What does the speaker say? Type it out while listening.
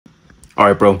All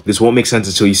right, bro, this won't make sense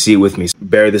until you see it with me. So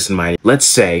bear this in mind.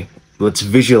 Let's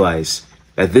visualize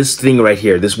that this thing right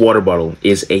here, this water bottle,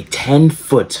 is a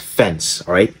 10-foot fence,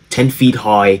 all right? 10 feet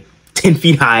high, 10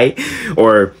 feet high,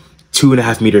 or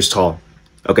 2.5 meters tall,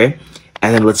 okay?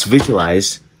 And then let's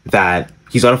visualize that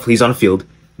he's on a field.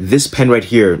 This pen right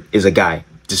here is a guy,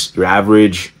 just your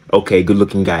average, okay,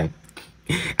 good-looking guy,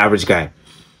 average guy.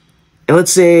 And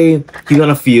let's say he's on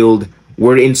a field,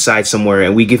 we're inside somewhere,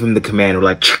 and we give him the command. We're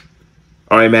like,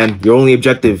 all right, man, your only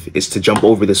objective is to jump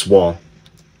over this wall.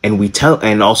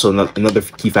 And also another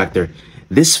key factor,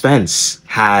 this fence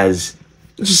has,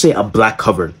 let's just say, a black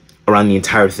cover around the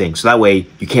entire thing. So that way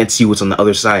you can't see what's on the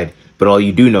other side. But all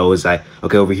you do know is that,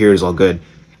 okay, over here is all good.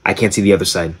 I can't see the other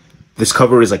side. This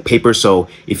cover is like paper, so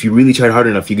if you really tried hard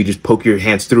enough, you could just poke your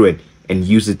hands through it and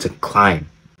use it to climb.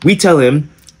 We tell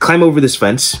him, climb over this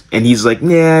fence, and he's like,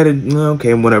 yeah,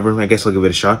 okay, whatever, I guess I'll give it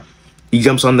a shot. He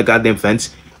jumps on the goddamn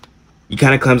fence. He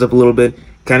kind of climbs up a little bit,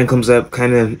 kind of comes up,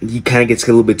 he kind of gets a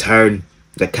little bit tired,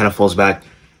 that kind of falls back.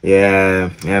 Yeah,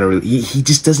 I don't really, he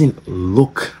just doesn't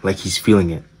look like he's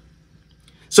feeling it.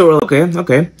 So we're like,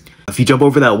 okay. If you jump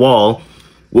over that wall,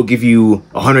 we'll give you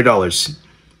 $100.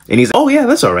 And he's like, oh yeah,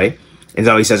 that's all right. And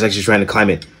now he starts actually trying to climb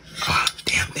it. Oh,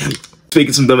 damn.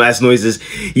 Making some dumbass noises.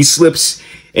 He slips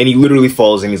and he literally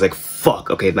falls and he's like, fuck,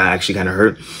 okay, that actually kind of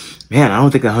hurt. Man, I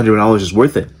don't think that $100 is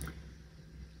worth it.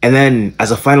 And then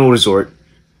as a final resort,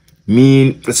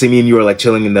 let's say me and you are like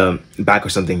chilling in the back or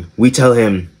something. We tell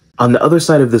him, on the other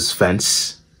side of this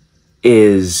fence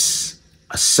is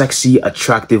a sexy,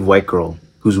 attractive white girl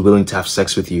who's willing to have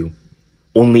sex with you,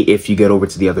 only if you get over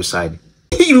to the other side.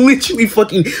 He literally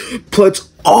fucking puts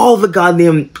all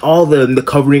the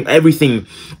covering, everything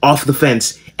off the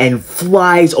fence and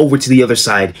flies over to the other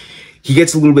side. He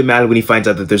gets a little bit mad when he finds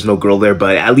out that there's no girl there,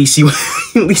 but at least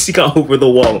he got over the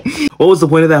wall. What was the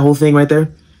point of that whole thing right there?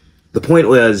 The point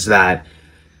was that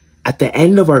at the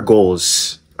end of our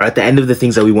goals, or at the end of the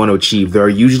things that we want to achieve, there are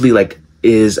usually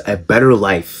is a better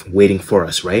life waiting for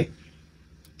us, right?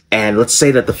 And let's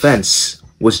say that the fence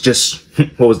was just,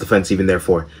 what was the fence even there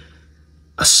for?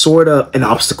 A sort of an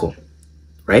obstacle,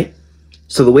 right?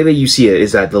 So the way that you see it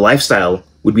is that the lifestyle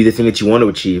would be the thing that you want to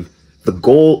achieve. The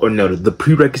goal, or no, the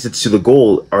prerequisites to the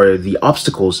goal are the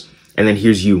obstacles. And then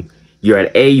here's you. You're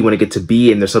at A, you want to get to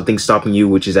B, and there's something stopping you,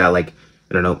 which is at I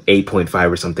don't know,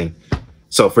 8.5 or something.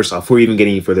 So first off, before we even get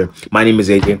any further, my name is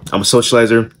AJ. I'm a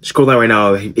socializer. Scroll down right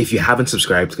now if you haven't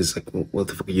subscribed, because what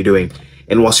the fuck are you doing?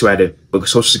 And whilst you're at it, book a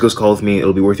social skills call with me.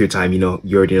 It'll be worth your time. You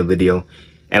already know the deal.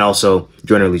 And also,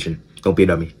 join our legion. Don't be a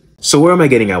dummy. So where am I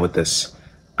getting at with this?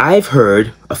 I've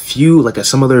heard a few,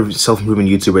 some other self-improvement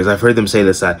YouTubers, I've heard them say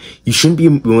this, that you shouldn't be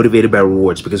motivated by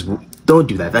rewards, because don't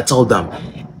do that. That's all dumb.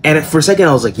 And for a second,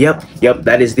 I was like, yep,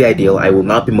 that is the ideal. I will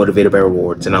not be motivated by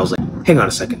rewards. And I was like, hang on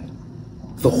a second.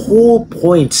 The whole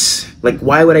point,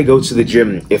 why would I go to the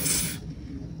gym if,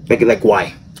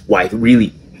 why? Why,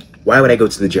 really? Why would I go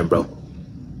to the gym, bro?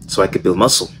 So I could build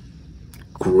muscle.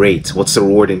 Great. What's the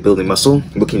reward in building muscle?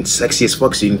 Looking sexy as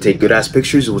fuck so you can take good ass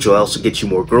pictures, which will also get you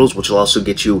more girls, which will also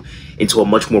get you into a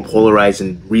much more polarized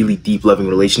and really deep loving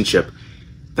relationship.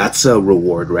 That's a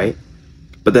reward, right?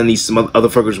 But then some other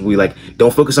fuckers will be like,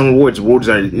 don't focus on rewards. Rewards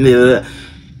are...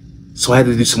 So I had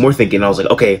to do some more thinking. I was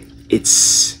like, okay,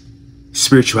 it's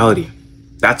spirituality.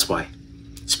 That's why.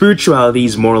 Spirituality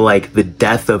is more like the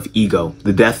death of ego,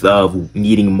 the death of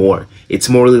needing more. It's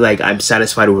more like I'm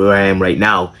satisfied with where I am right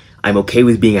now. I'm okay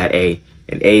with being at A,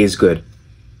 and A is good.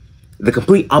 The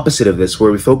complete opposite of this,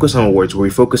 where we focus on rewards, where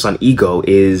we focus on ego,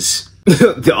 is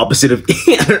the opposite of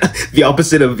the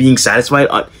opposite of being satisfied,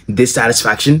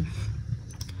 dissatisfaction.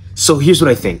 So here's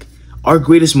what I think. Our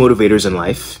greatest motivators in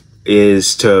life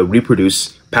is to reproduce,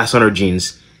 pass on our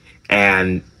genes,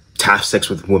 and to have sex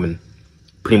with women.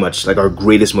 Pretty much, our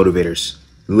greatest motivators.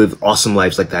 Live awesome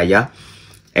lives like that, yeah?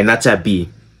 And that's at B.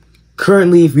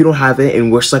 Currently, if we don't have it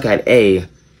and we're stuck at A,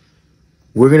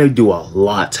 we're gonna do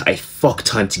a fuck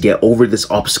ton to get over this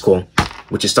obstacle,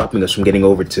 which is stopping us from getting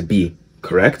over to B,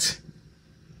 correct?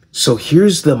 So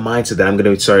here's the mindset that I'm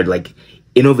gonna start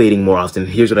innovating more often.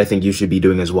 Here's what I think you should be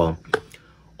doing as well.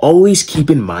 Always keep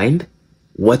in mind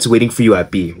what's waiting for you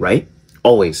at B, right?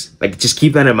 Always. Just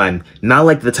keep that in mind.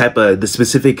 Not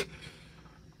the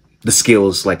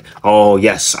skills, oh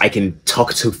yes, I can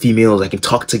talk to females, I can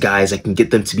talk to guys, I can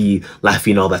get them to be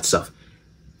laughing and all that stuff.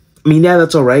 I mean, yeah,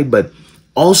 that's all right, but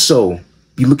also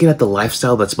be looking at the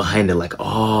lifestyle that's behind it.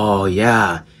 Oh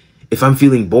yeah, if I'm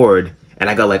feeling bored and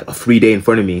I got a free day in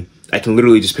front of me, I can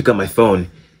literally just pick up my phone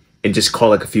and just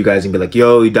call a few guys and be like,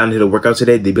 yo, you down to hit a workout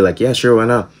today? They'd be like, yeah, sure, why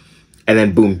not? And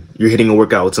then boom, you're hitting a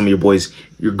workout with some of your boys.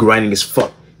 You're grinding as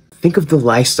fuck. Think of the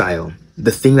lifestyle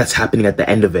the thing that's happening at the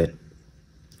end of it,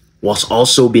 whilst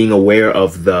also being aware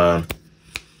of the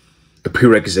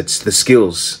prerequisites, the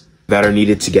skills that are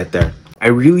needed to get there. I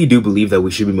really do believe that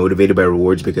we should be motivated by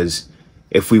rewards, because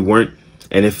if we weren't,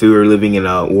 and if we were living in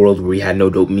a world where we had no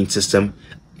dopamine system,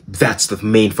 that's the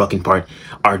main fucking part.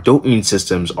 Our dopamine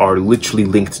systems are literally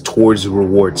linked towards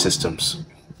reward systems.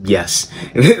 Yes,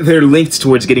 they're linked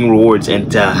towards getting rewards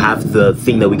and to have the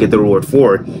thing that we get the reward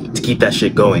for to keep that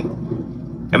shit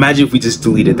going. Imagine if we just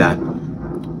deleted that.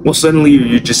 Well, suddenly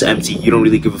you're just empty. You don't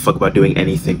really give a fuck about doing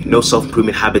anything. No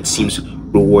self-improvement habit seems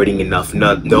rewarding enough.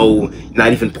 Not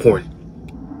even porn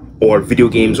or video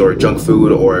games or junk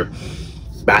food or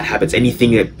bad habits.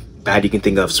 Anything that bad you can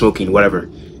think of, smoking, whatever.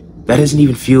 That doesn't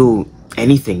even feel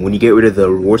anything when you get rid of the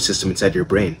reward system inside your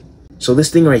brain. So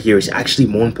this thing right here is actually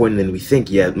more important than we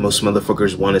think. Yet most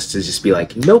motherfuckers want us to just be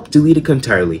like, nope, delete it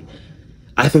entirely.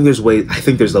 I think there's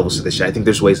levels to this shit. I think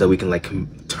there's ways that we can like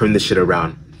turn this shit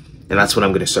around. And that's what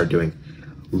I'm gonna start doing.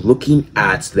 Looking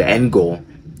at the end goal,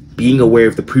 being aware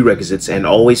of the prerequisites, and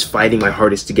always fighting my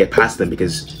hardest to get past them,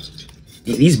 because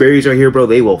these barriers right here, bro,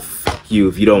 they will fuck you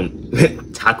if you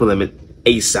don't tackle them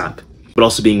ASAP. But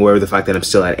also being aware of the fact that I'm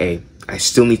still at A. I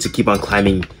still need to keep on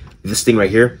climbing this thing right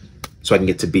here so I can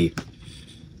get to B.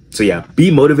 So yeah,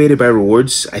 be motivated by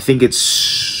rewards. I think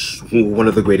it's one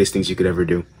of the greatest things you could ever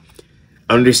do.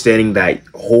 Understanding that,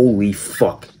 holy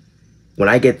fuck, when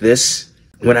I get this,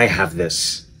 when I have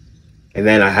this, and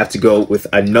then I have to go with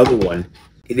another one,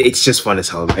 it's just fun as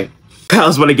hell, right? I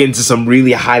was about to get into some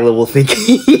really high level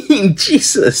thinking.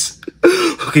 Jesus.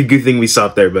 Okay, good thing we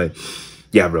stopped there, but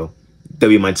yeah, bro.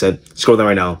 W mindset. Scroll down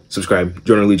right now. Subscribe.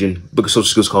 Join our Legion. Book a social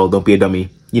skills call. Don't be a dummy.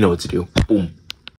 You know what to do. Boom.